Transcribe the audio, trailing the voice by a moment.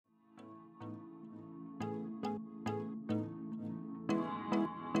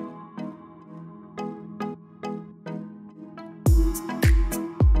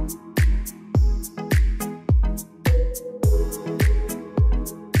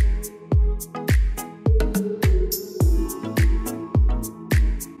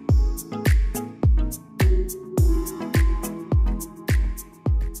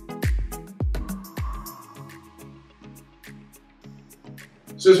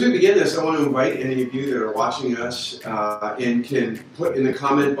So as we begin this, I want to invite any of you that are watching us and can put in the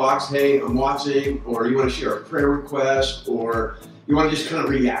comment box, hey, I'm watching, or you want to share a prayer request, or you want to just kind of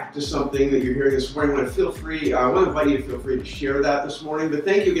react to something that you're hearing this morning. I want to invite you to feel free to share that this morning. But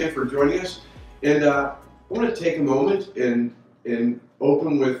thank you again for joining us. And I want to take a moment and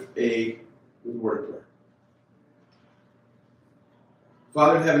open with a word of prayer.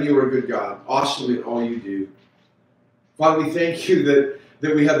 Father in heaven, you are a good God, awesome in all you do. Father, we thank you that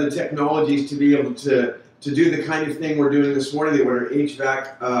we have the technologies to be able to do the kind of thing we're doing this morning, that when our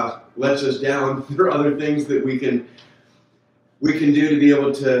HVAC lets us down, there are other things that we can do to be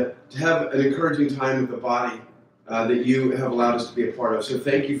able to have an encouraging time with the body that you have allowed us to be a part of. So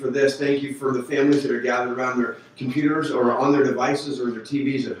thank you for this. Thank you for the families that are gathered around their computers or on their devices or their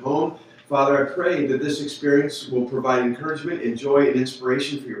TVs at home. Father, I pray that this experience will provide encouragement and joy and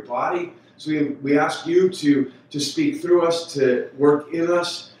inspiration for your body. So we ask you to speak through us, to work in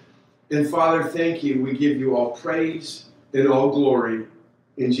us. And Father, thank you. We give you all praise and all glory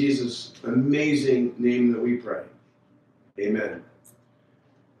in Jesus' amazing name that we pray. Amen.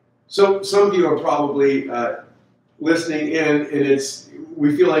 So some of you are probably listening in, and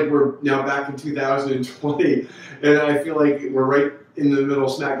we feel like we're now back in 2020, and I feel like we're right in the middle,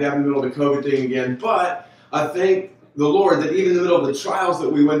 smack dab in the middle of the COVID thing again. But I thank the Lord that even in the middle of the trials that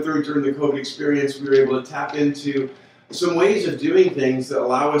we went through during the COVID experience, we were able to tap into some ways of doing things that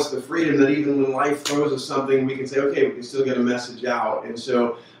allow us the freedom that even when life throws us something, we can say, okay, we can still get a message out. And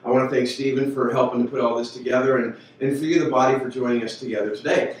so I want to thank Stephen for helping to put all this together, and for you, the body, for joining us together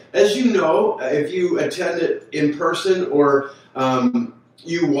today. As you know, if you attended in person or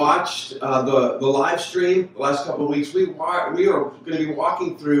you watched the live stream the last couple of weeks, we are going to be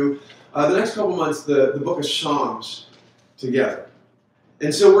walking through the next couple of months the book of Psalms together.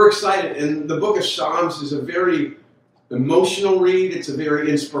 And so we're excited. And the book of Psalms is a very emotional read. It's a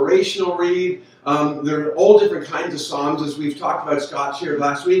very inspirational read. There are all different kinds of Psalms, as we've talked about. Scott shared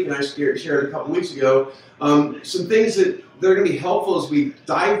last week, and I shared a couple weeks ago. Some things that are going to be helpful as we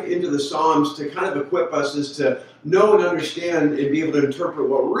dive into the Psalms to kind of equip us as to know and understand and be able to interpret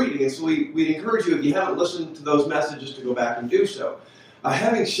what we're reading. And so we'd encourage you, if you haven't listened to those messages, to go back and do so.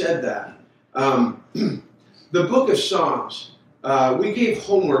 Having said that, the book of Psalms, we gave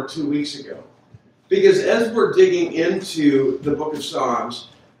homework 2 weeks ago. Because as we're digging into the book of Psalms,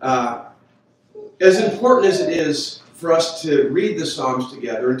 as important as it is for us to read the Psalms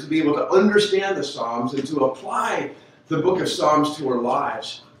together and to be able to understand the Psalms and to apply the book of Psalms to our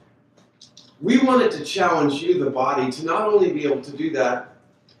lives, we wanted to challenge you, the body, to not only be able to do that,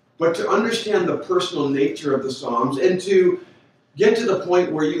 but to understand the personal nature of the Psalms and to get to the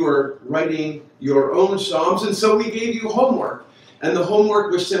point where you are writing your own Psalms. And so we gave you homework. And the homework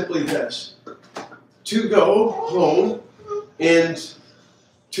was simply this: to go home and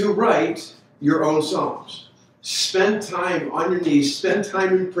to write your own Psalms. Spend time on your knees, spend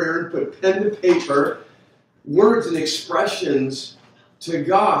time in prayer, and put pen to paper, words and expressions to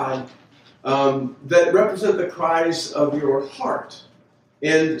God that represent the cries of your heart.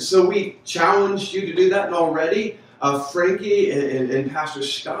 And so we challenged you to do that, and already Frankie and Pastor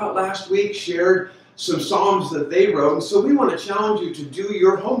Scott last week shared some Psalms that they wrote. And so we want to challenge you to do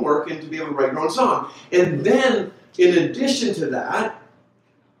your homework and to be able to write your own psalm. And then, in addition to that,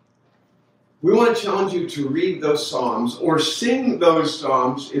 we want to challenge you to read those Psalms or sing those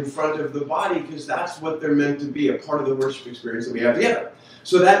Psalms in front of the body, because that's what they're meant to be, a part of the worship experience that we have together.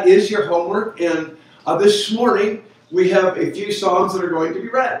 So that is your homework. And this morning, we have a few Psalms that are going to be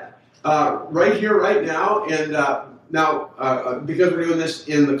read right here, right now. And because we're doing this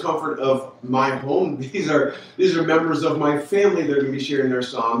in the comfort of my home, these are members of my family that are going to be sharing their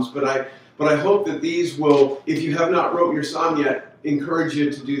Psalms. But I hope that these will, if you have not wrote your Psalm yet, encourage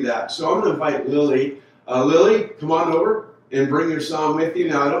you to do that. So I'm going to invite Lily. Lily, come on over and bring your Psalm with you.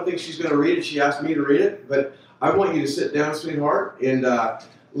 Now, I don't think she's going to read it. She asked me to read it, but I want you to sit down, sweetheart. And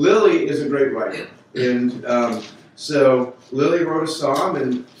Lily is a great writer. And so Lily wrote a Psalm,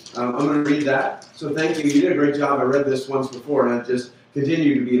 and I'm going to read that. So thank you. You did a great job. I read this once before, and I just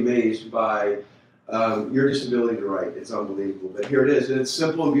continue to be amazed by your just ability to write. It's unbelievable. But here it is, and it's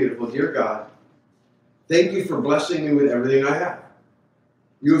simple and beautiful. Dear God, thank you for blessing me with everything I have.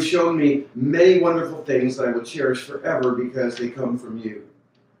 You have shown me many wonderful things that I will cherish forever because they come from you.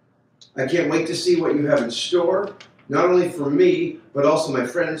 I can't wait to see what you have in store, not only for me, but also my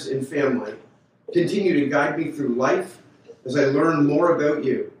friends and family. Continue to guide me through life as I learn more about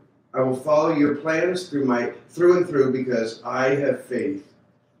you. I will follow your plans through and through because I have faith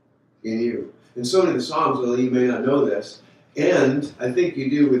in you. And so many of the Psalms, Lily, you may not know this, and I think you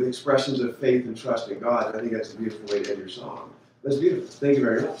do, with expressions of faith and trust in God. I think that's a beautiful way to end your song. That's beautiful. Thank you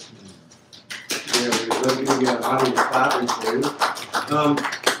very much. Let me get an audience clapping for you.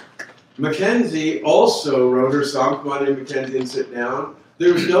 Mackenzie also wrote her song. Come on in, Mackenzie, and sit down.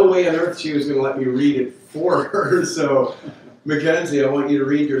 There was no way on earth she was going to let me read it for her. So, Mackenzie, I want you to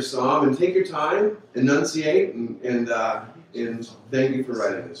read your psalm and take your time, enunciate, and thank you for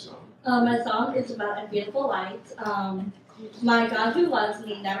writing this song. My song is about a beautiful light. My God who loves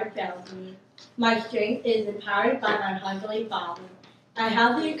me never fails me. My strength is empowered by my heavenly Father. I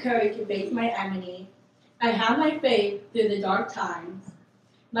have the courage to face my enemy. I have my faith through the dark times.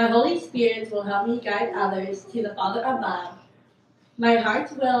 My Holy Spirit will help me guide others to the Father above. My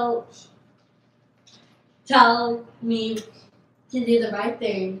heart will tell me to do the right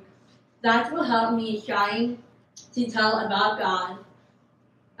thing. That will help me shine to tell about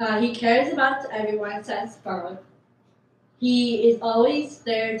God. He cares about everyone since birth. He is always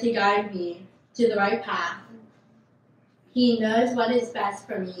there to guide me to the right path. He knows what is best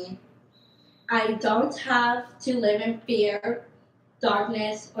for me. I don't have to live in fear,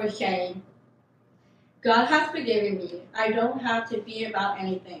 darkness, or shame. God has forgiven me. I don't have to fear about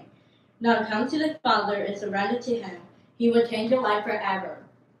anything. Now come to the Father and surrender to Him. He will change your life forever.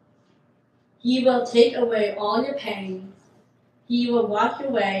 He will take away all your pains. He will wash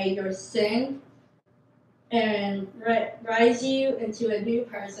away your sin and raise you into a new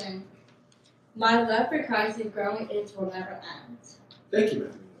person. My love for Christ is growing. It will never end. Thank you,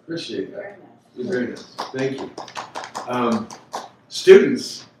 man. Appreciate that. Very nice. You're very nice. Thank you.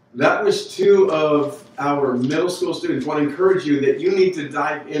 Students, that was two of our middle school students. I want to encourage you that you need to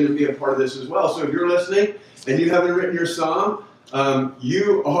dive in and be a part of this as well. So if you're listening and you haven't written your psalm,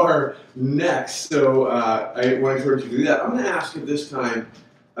 you are next. So I want to encourage you to do that. I'm going to ask at this time,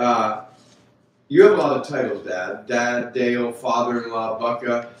 you have a lot of titles, Dad. Dad, Dale, father-in-law,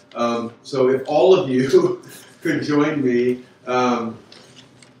 Bucka. So if all of you could join me.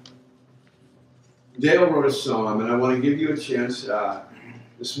 Dale wrote a psalm, and I want to give you a chance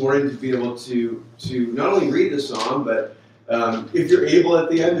this morning to be able to not only read the psalm, but if you're able at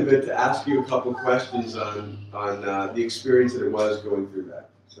the end of it to ask you a couple questions on the experience that it was going through that.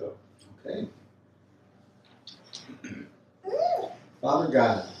 So, okay. Father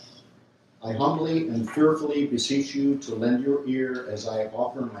God, I humbly and fearfully beseech you to lend your ear as I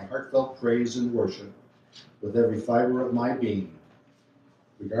offer my heartfelt praise and worship with every fiber of my being.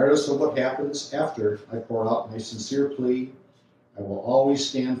 Regardless of what happens after I pour out my sincere plea, I will always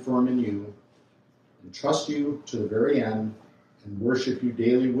stand firm in you and trust you to the very end and worship you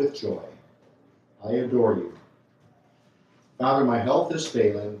daily with joy. I adore you. Father, my health is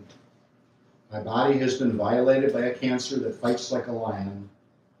failing. My body has been violated by a cancer that fights like a lion.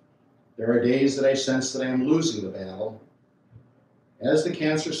 There are days that I sense that I am losing the battle. As the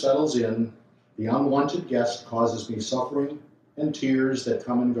cancer settles in, the unwanted guest causes me suffering and tears that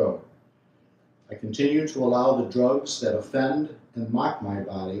come and go. I continue to allow the drugs that offend and mock my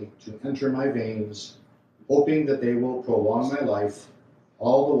body to enter my veins, hoping that they will prolong my life,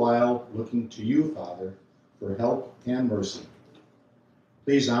 all the while looking to you, Father, for help and mercy.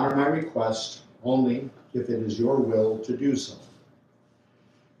 Please honor my request only if it is your will to do so.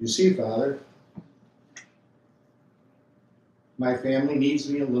 You see, Father, my family needs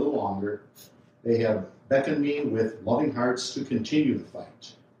me a little longer. They have beckoned me with loving hearts to continue the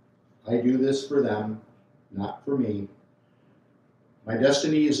fight. I do this for them, not for me. My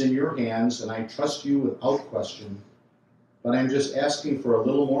destiny is in your hands, and I trust you without question, but I'm just asking for a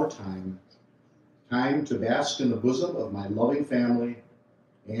little more time to bask in the bosom of my loving family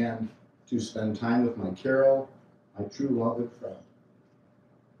and to spend time with my Carol, my true loved friend.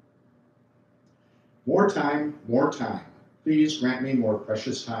 More time, more time. Please grant me more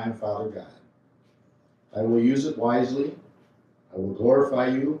precious time, Father God. I will use it wisely. I will glorify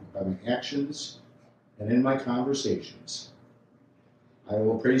you by my actions and in my conversations. I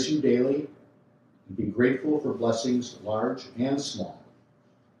will praise you daily and be grateful for blessings large and small.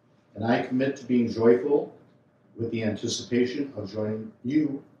 And I commit to being joyful with the anticipation of joining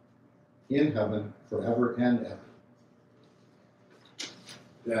you in heaven forever and ever.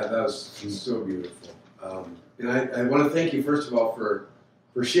 Yeah, that was so beautiful. And I want to thank you, first of all, for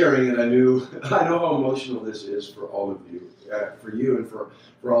sharing it. I know how emotional this is for all of you, for you and for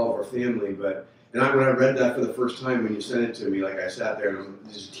all of our family. When I read that for the first time when you sent it to me, like I sat there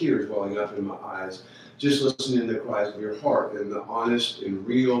and just tears welling up in my eyes, just listening to the cries of your heart and the honest and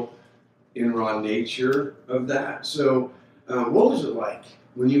real, in raw nature of that. So, what was it like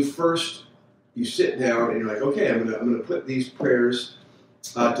when you sit down and you're like, okay, I'm gonna put these prayers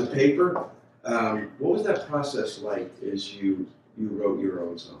to paper? What was that process like as you wrote your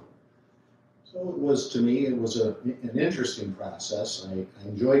own song? So it was an interesting process. I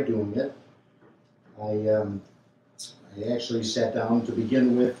enjoyed doing it. I actually sat down to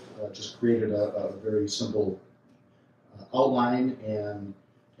begin with, just created a very simple outline, and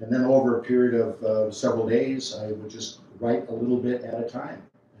then over a period of several days, I would just write a little bit at a time,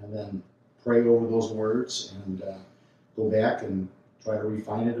 and then pray over those words and go back and try to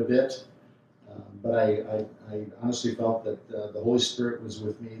refine it a bit. But I honestly felt that the Holy Spirit was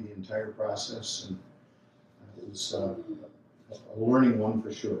with me the entire process, and it was a learning one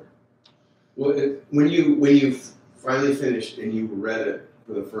for sure. Well, when you finally finished and you read it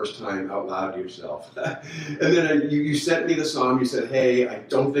for the first time out loud to yourself, and then you sent me the psalm, you said, hey, I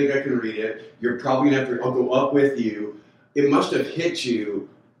don't think I can read it. You're probably going to have to, I'll go up with you. It must have hit you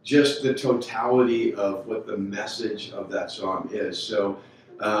just the totality of what the message of that psalm is. So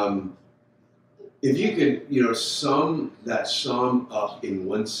if you could, sum that psalm up in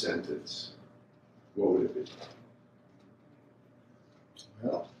one sentence, what would it be?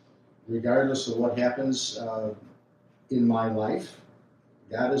 Well, regardless of what happens in my life,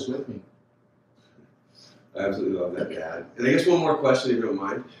 God is with me. I absolutely love that, Dad. And I guess one more question, if you don't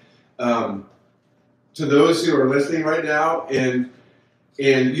mind. To those who are listening right now, and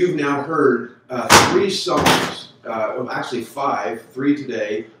you've now heard 3 songs, actually 5, 3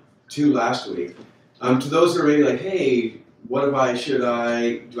 today, 2 last week. To those who are maybe like, hey, what if do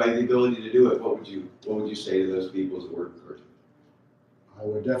I have the ability to do it? What would you say to those people as a word of encouragement? I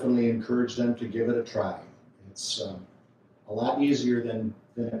would definitely encourage them to give it a try. It's a lot easier than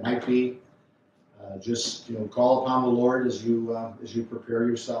it might be. Just call upon the Lord as you prepare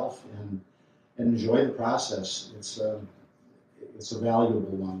yourself and enjoy the process. It's a valuable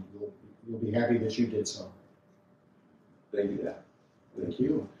one. You'll be happy that you did so. Thank you, Dad. Thank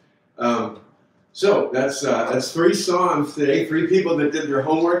you. So that's 3 songs today, 3 people that did their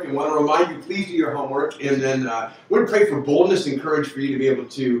homework, and want to remind you, please do your homework, and then we're going to pray for boldness and courage for you to be able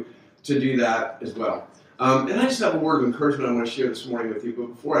to do that as well. And I just have a word of encouragement I want to share this morning with you, but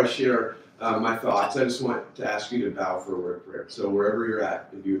before I share my thoughts, I just want to ask you to bow for a word of prayer. So wherever you're at,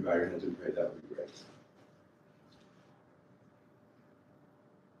 if you would bow your heads and pray, that would be great.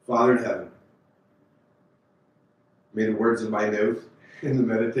 Father in heaven, may the words of my mouth and the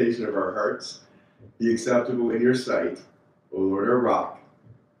meditation of our hearts be acceptable in your sight, O Lord, our rock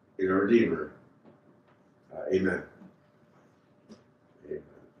and our Redeemer. Amen. Amen.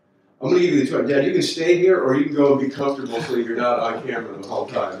 I'm going to give you the choice. Dad, you can stay here or you can go and be comfortable so you're not on camera the whole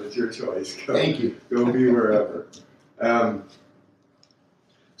time. It's your choice. Thank you. Go be wherever.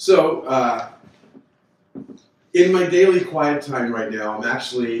 In my daily quiet time right now,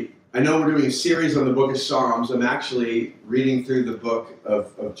 I know we're doing a series on the book of Psalms. I'm actually reading through the book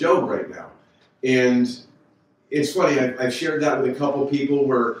of Job right now. And it's funny, I've shared that with a couple people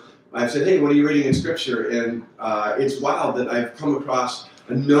where I've said, hey, what are you reading in Scripture? And it's wild that I've come across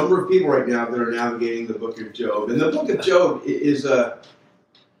a number of people right now that are navigating the book of Job. And the book of Job it's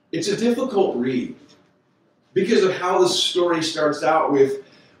a difficult read because of how the story starts out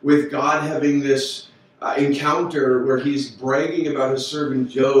with God having this encounter where he's bragging about his servant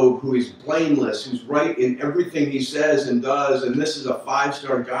Job, who is blameless, who's right in everything he says and does, and this is a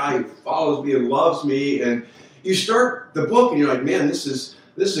 5-star guy who follows me and loves me. And you start the book and you're like, man, this is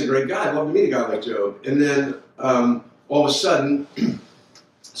a great guy. I'd love to meet a guy like Job. And then all of a sudden,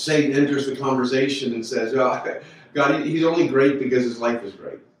 Satan enters the conversation and says, oh, God, he's only great because his life is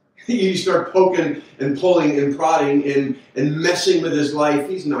great. You start poking and pulling and prodding and messing with his life.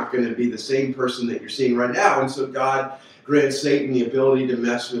 He's not going to be the same person that you're seeing right now. And so God grants Satan the ability to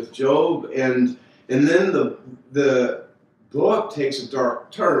mess with Job. And then the book takes a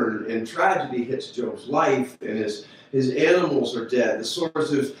dark turn and tragedy hits Job's life, and his animals are dead. The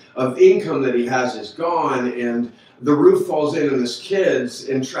source of income that he has is gone, and the roof falls in on his kids,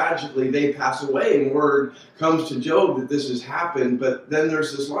 and tragically they pass away, and word comes to Job that this has happened. But then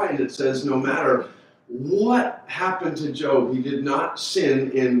there's this line that says, no matter what happened to Job, he did not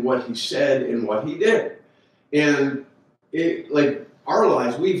sin in what he said and what he did. And like our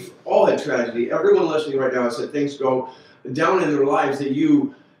lives, we've all had tragedy. Everyone listening right now has said things go down in their lives that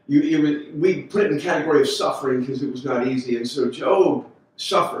we put it in the category of suffering because it was not easy. And so Job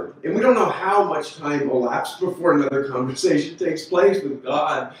suffered. And we don't know how much time elapsed before another conversation takes place with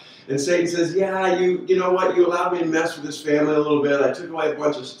God. And Satan says, yeah, you know what? You allowed me to mess with this family a little bit. I took away a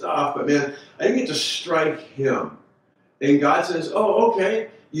bunch of stuff, but man, I didn't get to strike him. And God says, oh,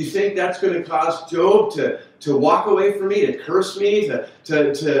 okay. You think that's going to cause Job to walk away from me, to curse me,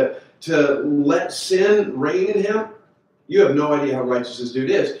 to let sin reign in him? You have no idea how righteous this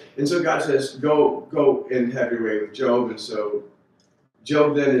dude is. And so God says, go and have your way with Job. And so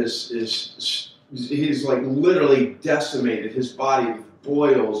Job then he's like literally decimated, his body with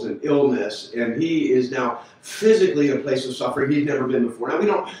boils and illness, and he is now physically in a place of suffering he's never been before. Now, we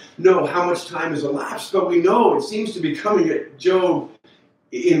don't know how much time has elapsed, but we know it seems to be coming at Job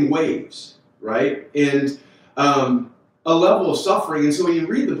in waves, right? And a level of suffering. And so when you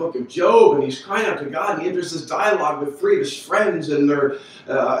read the book of Job, and he's crying out to God, and he enters this dialogue with three of his friends, and they're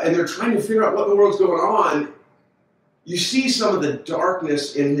trying to figure out what in the world's going on, you see some of the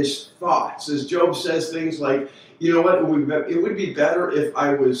darkness in his thoughts as Job says things like, you know what, it would be better if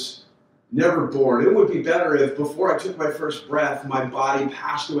I was never born. It would be better if before I took my first breath, my body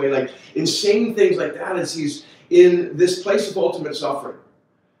passed away. Like insane things like that as he's in this place of ultimate suffering.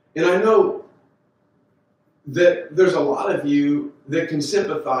 And I know that there's a lot of you that can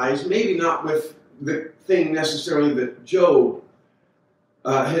sympathize, maybe not with the thing necessarily that Job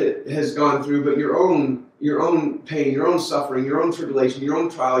has gone through, but your own pain, your own suffering, your own tribulation, your own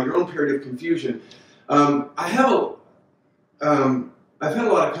trial, your own period of confusion. I've had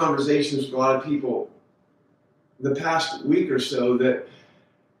a lot of conversations with a lot of people the past week or so that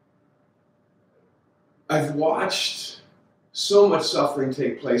I've watched so much suffering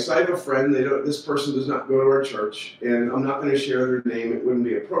take place. I have a friend, this person does not go to our church, and I'm not going to share their name, it wouldn't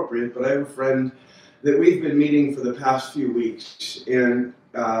be appropriate, but I have a friend that we've been meeting for the past few weeks, and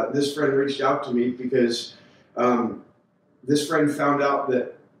this friend reached out to me because this friend found out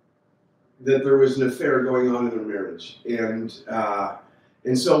that there was an affair going on in their marriage, and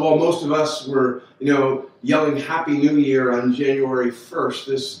so while most of us were, yelling Happy New Year on January 1st,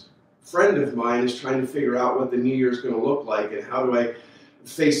 this friend of mine is trying to figure out what the new year is going to look like, and how do I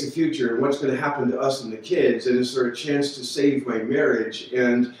face the future, and what's going to happen to us and the kids, and is there a chance to save my marriage?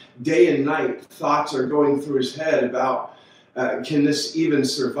 And day and night, thoughts are going through his head about, can this even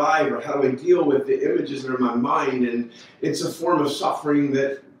survive, or how do I deal with the images that are in my mind? And it's a form of suffering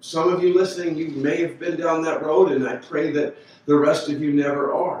that some of you listening, you may have been down that road, and I pray that the rest of you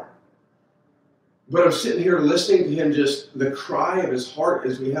never are. But I'm sitting here listening to him, just the cry of his heart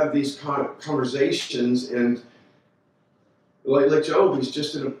as we have these conversations, and like Job, he's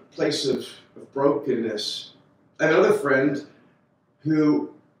just in a place of brokenness. Another friend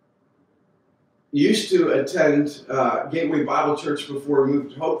who used to attend Gateway Bible Church before we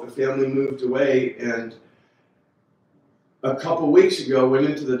moved to Hope, the family moved away, and a couple weeks ago went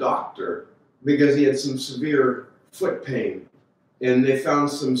into the doctor because he had some severe foot pain. And they found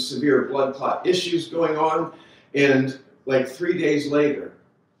some severe blood clot issues going on. And like 3 days later,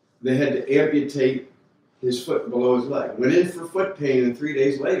 they had to amputate his foot below his leg. Went in for foot pain, and 3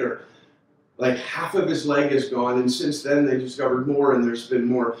 days later, like half of his leg is gone. And since then, they discovered more, and there's been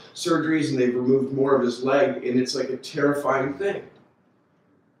more surgeries, and they've removed more of his leg. And it's like a terrifying thing.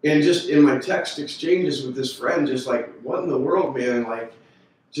 And just in my text exchanges with this friend, just like, what in the world, man? Like,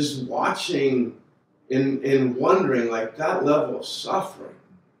 just watching and wondering, like, that level of suffering.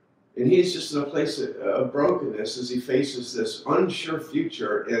 And he's just in a place of brokenness as he faces this unsure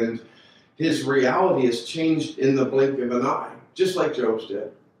future, and his reality has changed in the blink of an eye, just like Job's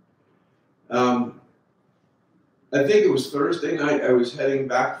did. I think it was Thursday night, I was heading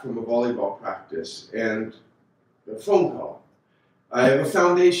back from a volleyball practice, and a phone call. I have a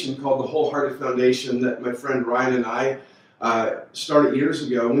foundation called the Wholehearted Foundation that my friend Ryan and I started years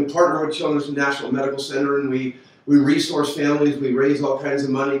ago, and we partner with Children's National Medical Center, and we resource families, we raise all kinds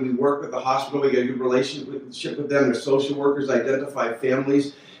of money, we work with the hospital, we get a good relationship with them, their social workers identify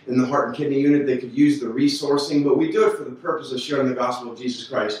families in the heart and kidney unit that could use the resourcing, but we do it for the purpose of sharing the gospel of Jesus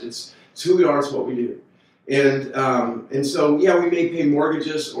Christ. It's who we are, it's what we do. And so, yeah, we may pay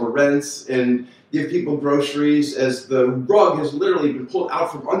mortgages or rents and give people groceries as the rug has literally been pulled out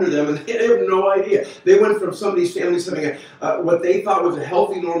from under them, and they have no idea. They went from some of these families having what they thought was a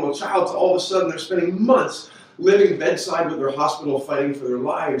healthy, normal child to all of a sudden they're spending months living bedside with their hospital fighting for their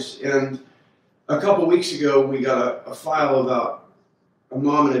lives. And a couple weeks ago, we got a file about a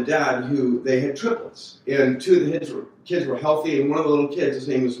mom and a dad who they had triplets. And two of the kids were healthy, and one of the little kids, his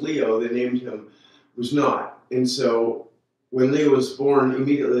name was Leo, they named him, was not. And so when Leo was born,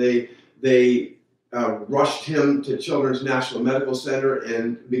 immediately they rushed him to Children's National Medical Center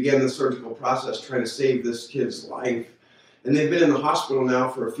and began the surgical process trying to save this kid's life. And they've been in the hospital now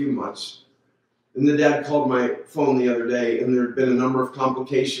for a few months. And the dad called my phone the other day, and there had been a number of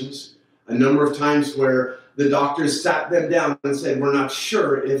complications, a number of times where the doctors sat them down and said, we're not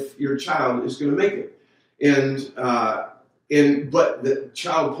sure if your child is going to make it. But the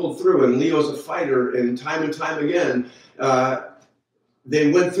child pulled through, and Leo's a fighter, and time again,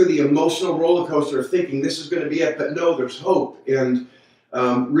 they went through the emotional roller coaster of thinking this is going to be it, but no, there's hope. And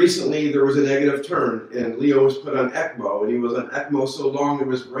Recently, there was a negative turn, and Leo was put on ECMO, and he was on ECMO so long there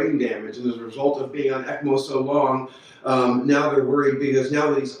was brain damage, and as a result of being on ECMO so long, now they're worried because now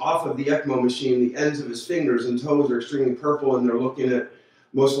that he's off of the ECMO machine, the ends of his fingers and toes are extremely purple, and they're looking at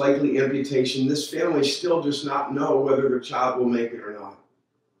most likely amputation. This family still does not know whether their child will make it or not.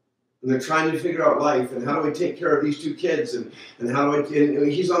 And they're trying to figure out life, and how do I take care of these two kids, and how do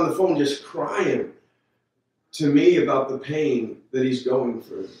and he's on the phone just crying to me about the pain that he's going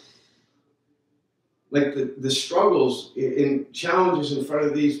through. Like the struggles and challenges in front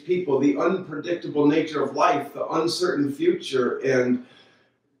of these people, the unpredictable nature of life, the uncertain future, and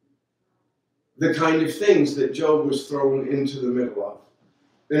the kind of things that Job was thrown into the middle of.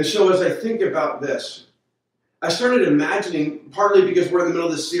 And so as I think about this, I started imagining, partly because we're in the middle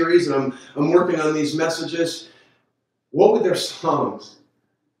of this series and I'm working on these messages, what would their Psalms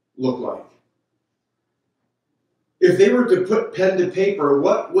look like? If they were to put pen to paper,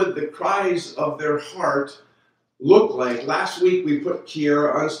 what would the cries of their heart look like? Last week we put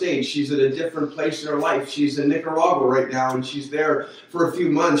Kiera on stage. She's at a different place in her life. She's in Nicaragua right now, and she's there for a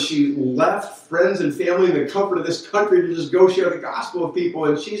few months. She left friends and family in the comfort of this country to just go share the gospel with people,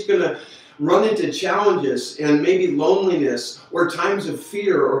 and she's going to run into challenges and maybe loneliness or times of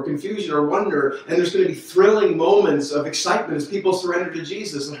fear or confusion or wonder, and there's going to be thrilling moments of excitement as people surrender to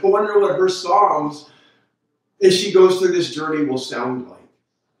Jesus. And I wonder what her Psalms, as she goes through this journey, will sound like.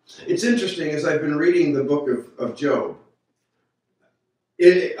 It's interesting, as I've been reading the book of Job,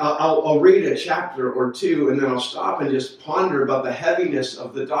 I'll read a chapter or two, and then I'll stop and just ponder about the heaviness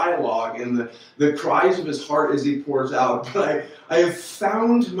of the dialogue and the cries of his heart as he pours out. But I have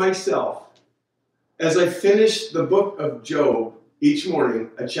found myself, as I finish the book of Job each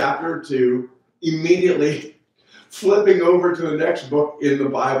morning, a chapter or two, immediately flipping over to the next book in the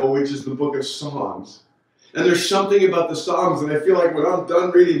Bible, which is the book of Psalms. And there's something about the Psalms, and I feel like when I'm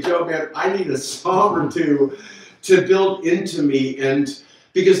done reading Job, man, I need a psalm or two to build into me. And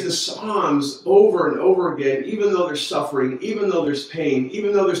because the Psalms, over and over again, even though there's suffering, even though there's pain,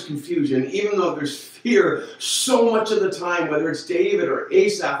 even though there's confusion, even though there's fear, so much of the time, whether it's David or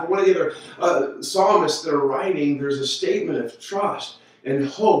Asaph or one of the other psalmists that are writing, there's a statement of trust and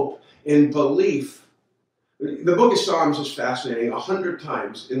hope and belief. The book of Psalms is fascinating. 100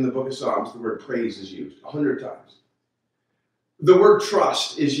 times in the book of Psalms, the word praise is used. 100 times. The word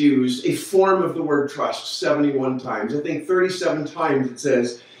trust is used, a form of the word trust, 71 times. I think 37 times it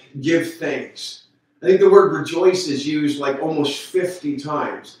says, give thanks. I think the word rejoice is used like almost 50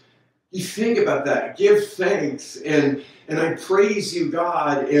 times. You think about that. Give thanks, and I praise you,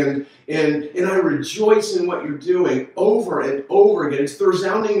 God, and I rejoice in what you're doing over and over again. It's the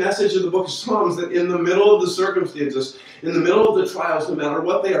resounding message of the book of Psalms that in the middle of the circumstances, in the middle of the trials, no matter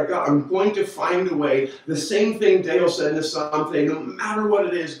what they are, God, I'm going to find a way. The same thing Dale said in the Psalm today, no matter what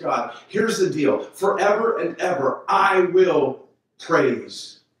it is, God, here's the deal. Forever and ever, I will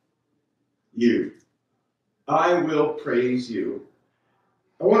praise you. I will praise you.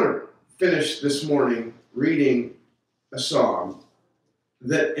 I want to finish this morning reading a psalm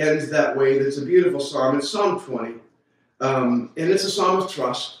that ends that way. That's a beautiful psalm. It's Psalm 20. And it's a psalm of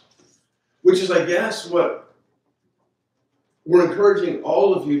trust, which is, I guess, what we're encouraging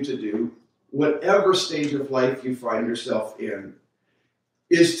all of you to do, whatever stage of life you find yourself in,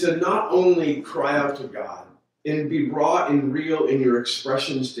 is to not only cry out to God and be raw and real in your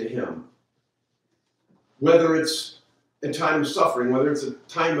expressions to him, whether it's a time of suffering, whether it's a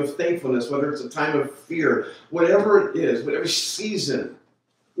time of thankfulness, whether it's a time of fear, whatever it is, whatever season,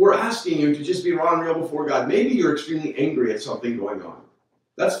 we're asking you to just be raw and real before God. Maybe you're extremely angry at something going on.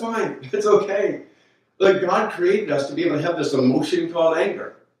 That's fine. It's okay. Like, God created us to be able to have this emotion called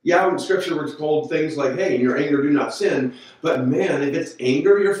anger. Yeah, in Scripture we're told things like, hey, in your anger do not sin. But man, if it's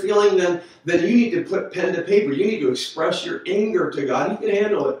anger you're feeling, then you need to put pen to paper. You need to express your anger to God. He can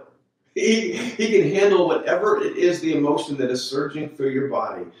handle it. He can handle whatever it is, the emotion that is surging through your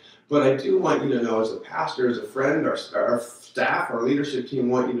body. But I do want you to know, as a pastor, as a friend, our staff, our leadership team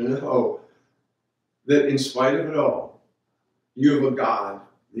want you to know that in spite of it all, you have a God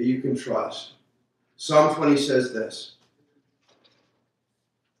that you can trust. Psalm 20 says this: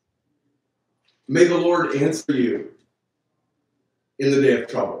 may the Lord answer you in the day of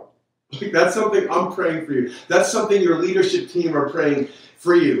trouble. That's something I'm praying for you. That's something your leadership team are praying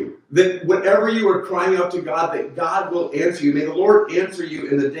for you. That whatever you are crying out to God, that God will answer you. May the Lord answer you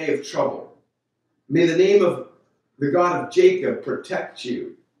in the day of trouble. May the name of the God of Jacob protect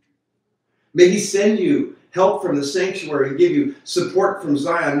you. May he send you help from the sanctuary and give you support from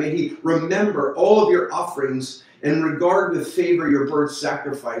Zion. May he remember all of your offerings and regard with favor your burnt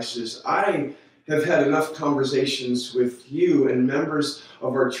sacrifices. I have had enough conversations with you and members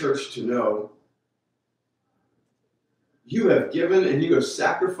of our church to know you have given and you have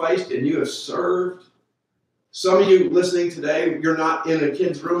sacrificed and you have served. Some of you listening today, you're not in a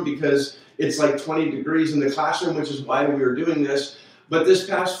kid's room because it's like 20 degrees in the classroom, which is why we are doing this. But this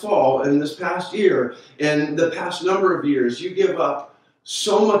past fall and this past year and the past number of years, you give up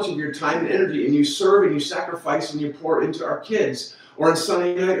so much of your time and energy, and you serve and you sacrifice and you pour into our kids, or on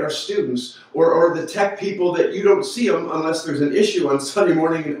Sunday night our students, or the tech people that you don't see them unless there's an issue on Sunday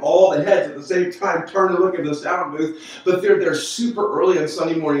morning and all the heads at the same time turn to look at the sound booth, but they're there super early on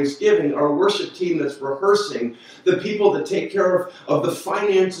Sunday mornings giving, our worship team that's rehearsing, the people that take care of the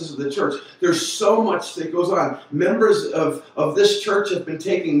finances of the church. There's so much that goes on. Members of this church have been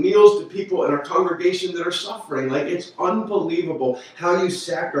taking meals to people in our congregation that are suffering. Like, it's unbelievable how you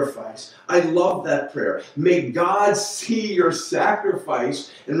sacrifice. I love that prayer. May God see your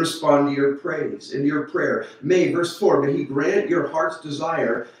sacrifice and respond to your praise and your prayer. May, verse 4, may he grant your heart's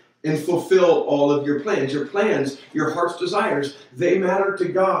desire and fulfill all of your plans. Your plans, your heart's desires, they matter to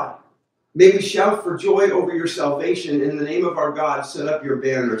God. May we shout for joy over your salvation. In the name of our God, set up your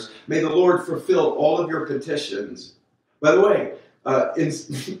banners. May the Lord fulfill all of your petitions. By the way,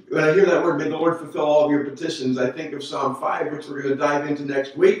 when I hear that word, may the Lord fulfill all of your petitions, I think of Psalm 5, which we're going to dive into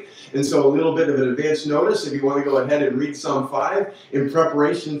next week. And so a little bit of an advance notice, if you want to go ahead and read Psalm 5 in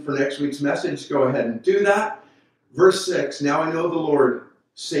preparation for next week's message, go ahead and do that. Verse 6, now I know the Lord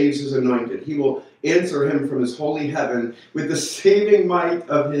saves his anointed. He will answer him from his holy heaven with the saving might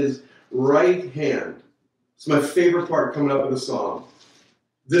of his right hand. It's my favorite part coming up in the psalm.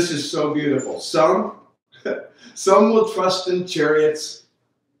 This is so beautiful. Some will trust in chariots,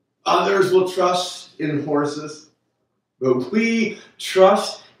 others will trust in horses, but we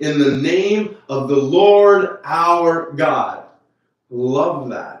trust in the name of the Lord our God. Love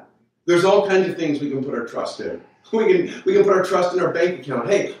that. There's all kinds of things we can put our trust in. We can put our trust in our bank account.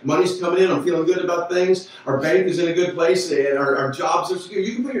 Hey, money's coming in. I'm feeling good about things. Our bank is in a good place. And our jobs are secure.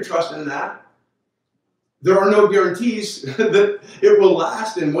 You can put your trust in that. There are no guarantees that it will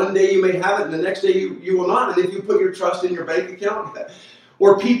last. And one day you may have it, and the next day you will not. And if you put your trust in your bank account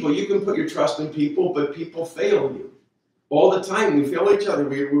or people, you can put your trust in people, but people fail you. All the time, we fail each other.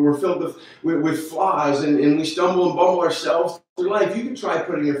 We're filled with flaws, and we stumble and bumble ourselves through life. You can try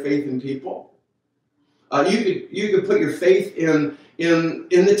putting your faith in people. You could put your faith in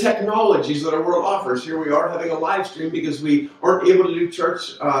the technologies that our world offers. Here we are having a live stream because we aren't able to do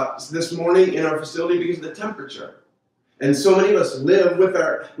church this morning in our facility because of the temperature. And so many of us live with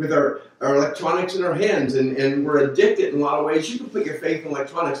our electronics in our hands, and we're addicted in a lot of ways. You can put your faith in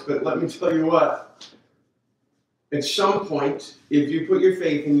electronics, but let me tell you what. At some point, if you put your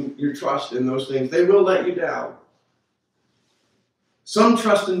faith and your trust in those things, they will let you down. Some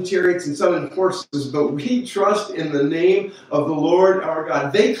trust in chariots and some in horses, but we trust in the name of the Lord our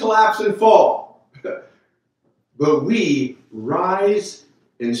God. They collapse and fall, but we rise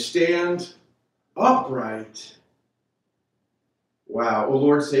and stand upright. Wow. O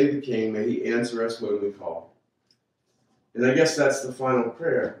Lord, save the King. May he answer us when we call. And I guess that's the final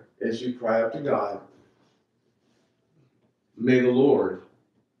prayer as you cry out to God. May the Lord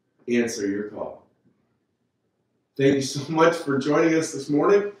answer your call. Thank you so much for joining us this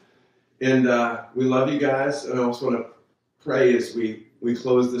morning. And we love you guys. And I also want to pray as we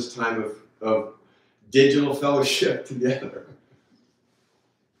close this time of digital fellowship together.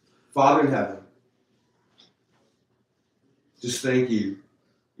 Father in heaven, just thank you.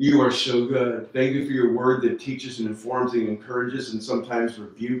 You are so good. Thank you for your word that teaches and informs and encourages and sometimes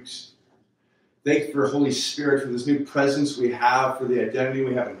rebukes. Thank you for Holy Spirit, for this new presence we have, for the identity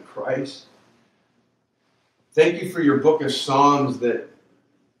we have in Christ. Thank you for your book of Psalms that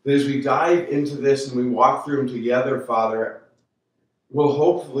as we dive into this and we walk through them together, Father, will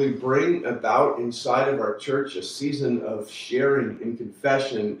hopefully bring about inside of our church a season of sharing and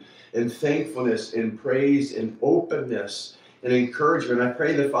confession and thankfulness and praise and openness and encouragement. I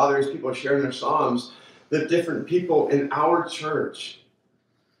pray that, Father, as people are sharing their Psalms, that different people in our church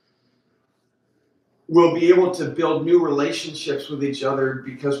will be able to build new relationships with each other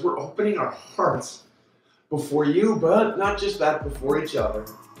because we're opening our hearts before you, but not just that, before each other.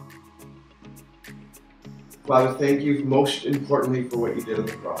 Father, thank you most importantly for what you did on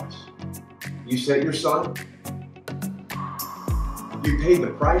the cross. You sent your Son. You paid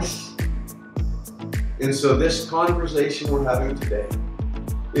the price. And so this conversation we're having today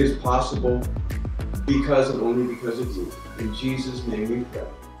is possible because and only because of you. In Jesus' name we pray.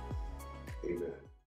 Amen.